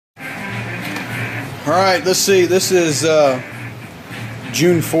Alright, let's see. This is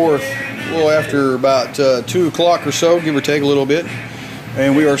June 4th, a little after about 2 o'clock or so, give or take a little bit.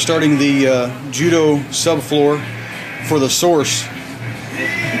 And we are starting the Judo Subfloor for the source.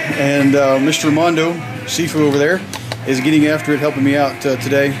 And Mr. Mondo, Sifu over there, is getting after it, helping me out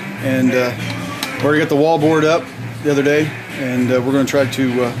today. And we already got the wall board up the other day, and we're going to try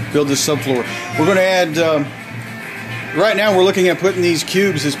to build this subfloor. We're going to add... right now we're looking at putting these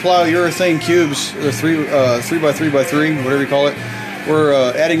cubes, these polyurethane cubes, or 3 by 3 by 3, whatever you call it. We're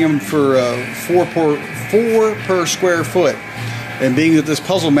adding them for 4 per square foot. And being that this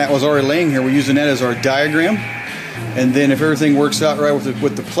puzzle mat was already laying here, we're using that as our diagram. And then if everything works out right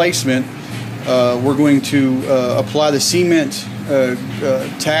with the placement, we're going to apply the cement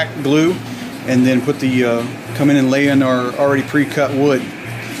tack glue, and then put the come in and lay in our already pre-cut wood.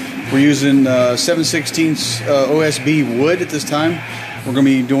 We're using 7/16 OSB wood at this time. We're going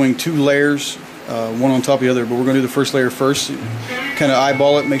to be doing 2 layers, one on top of the other, but we're going to do the first layer first, kind of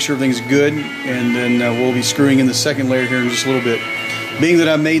eyeball it, make sure everything's good, and then we'll be screwing in the second layer here in just a little bit. Being that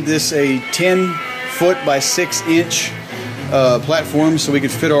I made this a 10-foot by 6-inch platform so we could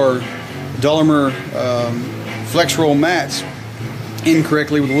fit our Dolomer flex roll mats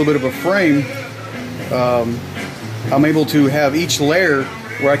incorrectly with a little bit of a frame, I'm able to have each layer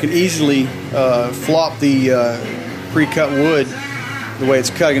where I can easily flop the pre-cut wood the way it's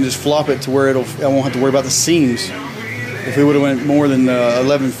cut. I can just flop it to where I won't have to worry about the seams. If we would have went more than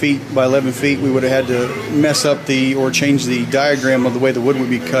 11 feet by 11 feet, we would have had to mess up or change the diagram of the way the wood would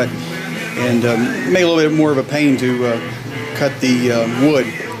be cut, and make it a little bit more of a pain to cut the wood.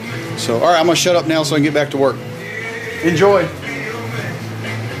 So, all right, I'm gonna shut up now so I can get back to work. Enjoy.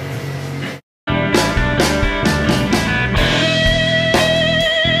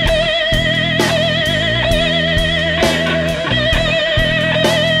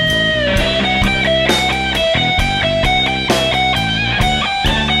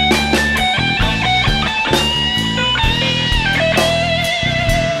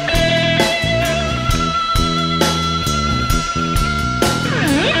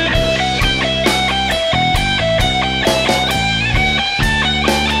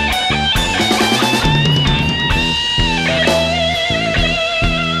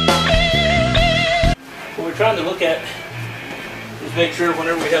 Trying to look at is make sure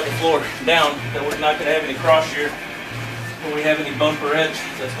whenever we have the floor down that we're not going to have any cross shear when we have any bumper edge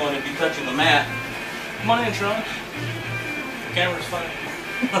that's going to be touching the mat. Come on in, Sean. The camera's fine.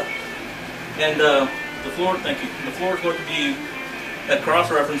 And the floor, thank you. The floor is going to be at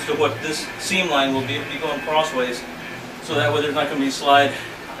cross reference to what this seam line will be going crossways, so that way there's not going to be a slide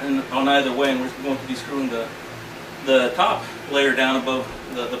on either way, and we're going to be screwing the top layer down above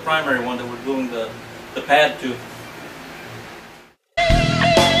the primary one that we're gluing the pad to.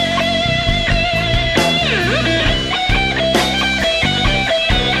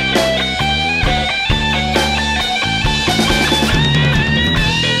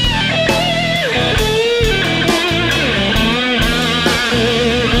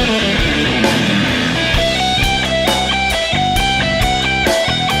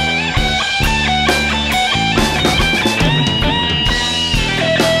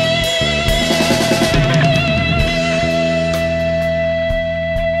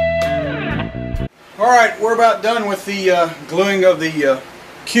 Alright, we're about done with the gluing of the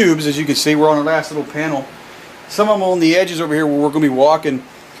cubes. As you can see, we're on the last little panel. Some of them on the edges over here where we're going to be walking.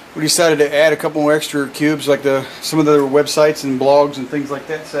 We decided to add a couple more extra cubes like some of the websites and blogs and things like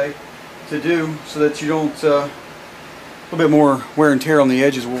that say to do, so that you don't a little bit more wear and tear on the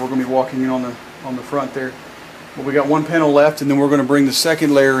edges where we're going to be walking in on the front there. But we got one panel left, and then we're going to bring the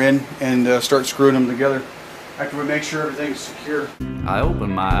second layer in and start screwing them together after we make sure everything's secure. I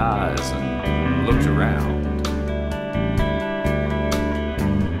opened my eyes and looked around.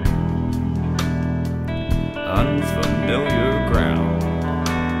 Unfamiliar ground.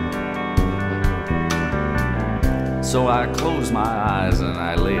 So I closed my eyes and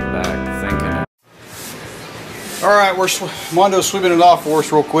I laid back thinking. Alright, Mondo's sweeping it off for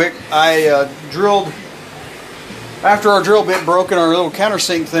us real quick. I drilled, after our drill bit broke in our little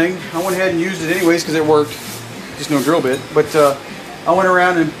countersink thing, I went ahead and used it anyways because it worked. Just no drill bit. But I went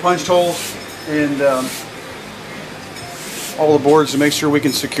around and punched holes and all the boards to make sure we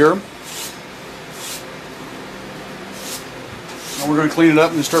can secure them. And we're going to clean it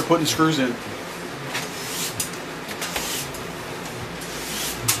up and start putting screws in.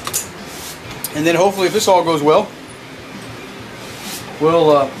 And then hopefully, if this all goes well,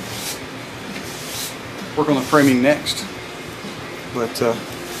 we'll work on the framing next. But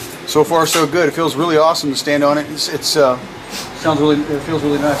so far so good. It feels really awesome to stand on it. It feels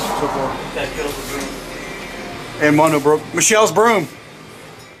really nice so far. That kills the room. And Mono broke Michelle's broom.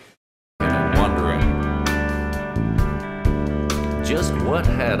 And wondering, just what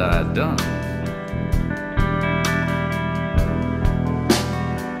had I done?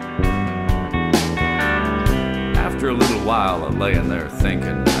 After a little while of laying there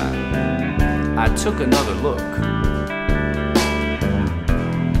thinking, I took another look.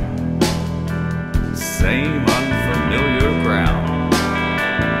 Same unfamiliar ground.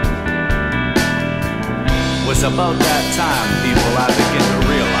 Was about that time, people, I begin to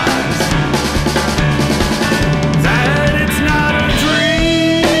realize that it's not a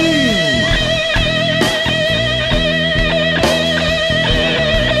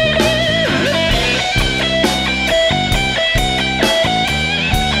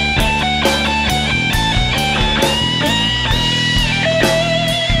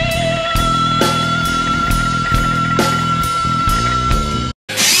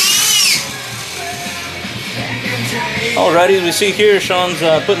Alrighty, as we see here, Sean's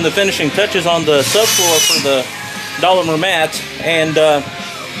putting the finishing touches on the subfloor for the Dolomer mat, and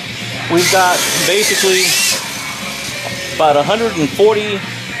we've got basically about 140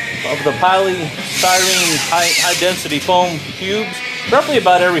 of the polystyrene high density foam cubes, roughly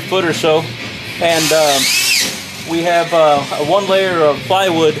about every foot or so, and we have one layer of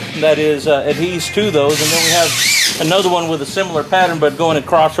plywood that is adheres to those, and then we have another one with a similar pattern but going at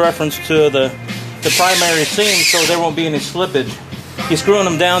cross-reference to the primary seam, so there won't be any slippage. He's screwing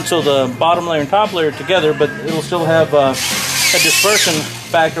them down so the bottom layer and top layer are together, but it'll still have a dispersion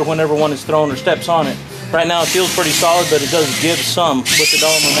factor whenever one is thrown or steps on it. Right now it feels pretty solid, but it does give some. With the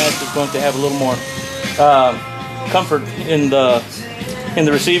Dolomer mat, it's going to have a little more comfort in the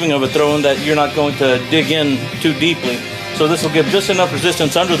receiving of a throw, in that you're not going to dig in too deeply. So this will give just enough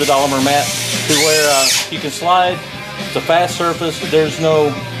resistance under the Dolomer mat to where you can slide. It's a fast surface. There's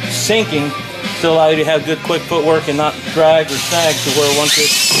no sinking. Still allow you to have good quick footwork and not drag or snag to where one could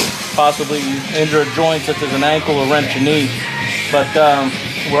possibly injure a joint such as an ankle or wrench a knee. But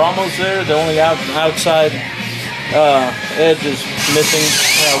we're almost there. The only outside edge is missing.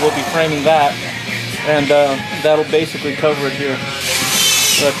 We'll be framing that, and that'll basically cover it here.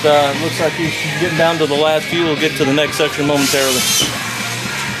 But looks like he's getting down to the last few. We'll get to the next section momentarily.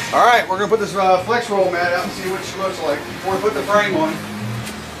 All right, we're gonna put this flex roll mat out and see what she looks like before we put the frame on.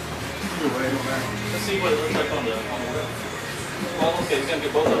 Let's see what it looks like on the web. Well, okay, he's gonna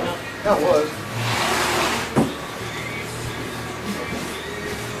get both of them now? That was.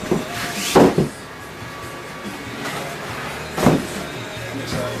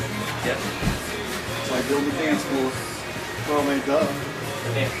 Yeah. It's like building a dance floor. Well, made up.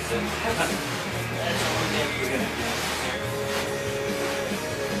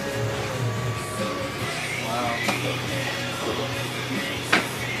 Wow.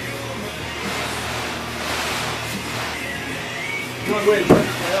 You want to go ahead and turn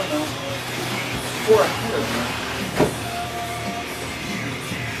this way up now? Before I put it there.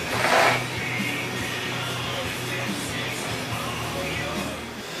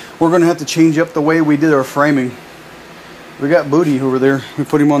 We're going to have to change up the way we did our framing. We got Booty over there. We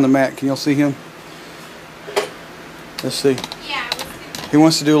put him on the mat. Can y'all see him? Let's see. Yeah. He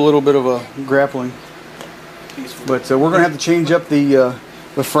wants to do a little bit of a grappling. But we're going to have to change up the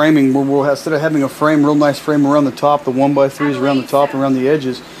framing. We'll have, instead of having a frame, real nice frame around the top, the 1x3s around the top and around the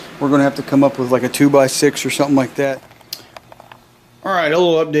edges, we're going to have to come up with like a 2x6 or something like that. All right, a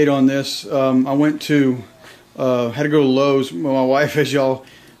little update on this. I went to, had to go to Lowe's. My wife, as y'all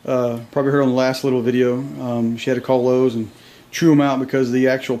probably heard on the last little video, she had to call Lowe's and chew them out because the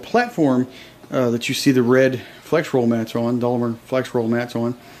actual platform that you see the red flex roll mats on, Dolomer flex roll mats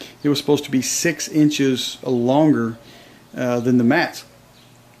on, it was supposed to be 6 inches longer than the mats.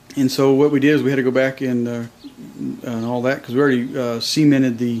 And so what we did is we had to go back and all that, because we already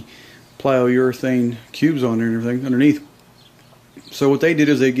cemented the polyurethane cubes on there and everything underneath. So what they did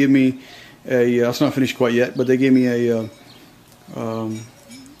is they give me a, it's not finished quite yet, but they gave me a,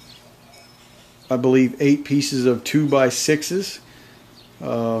 I believe 8 pieces of 2x6s,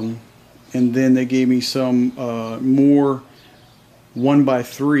 and then they gave me some more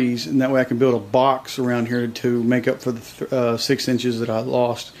 1x3s, and that way I can build a box around here to make up for the 6 inches that I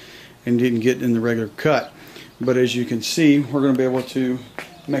lost and didn't get in the regular cut. But as you can see, we're going to be able to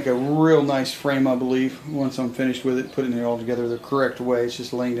make a real nice frame, I believe, once I'm finished with it, putting it all together the correct way. It's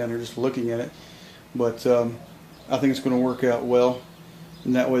just laying down here just looking at it. But I think it's going to work out well,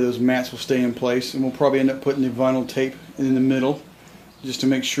 and that way those mats will stay in place, and we'll probably end up putting the vinyl tape in the middle just to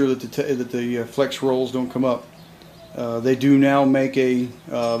make sure that the flex rolls don't come up. They do now make a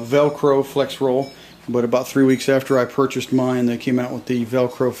Velcro flex roll, but about 3 weeks after I purchased mine, they came out with the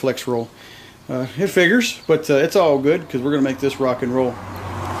Velcro flex roll. It figures, but it's all good because we're going to make this rock and roll. So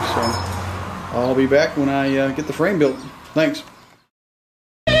I'll be back when I get the frame built. Thanks.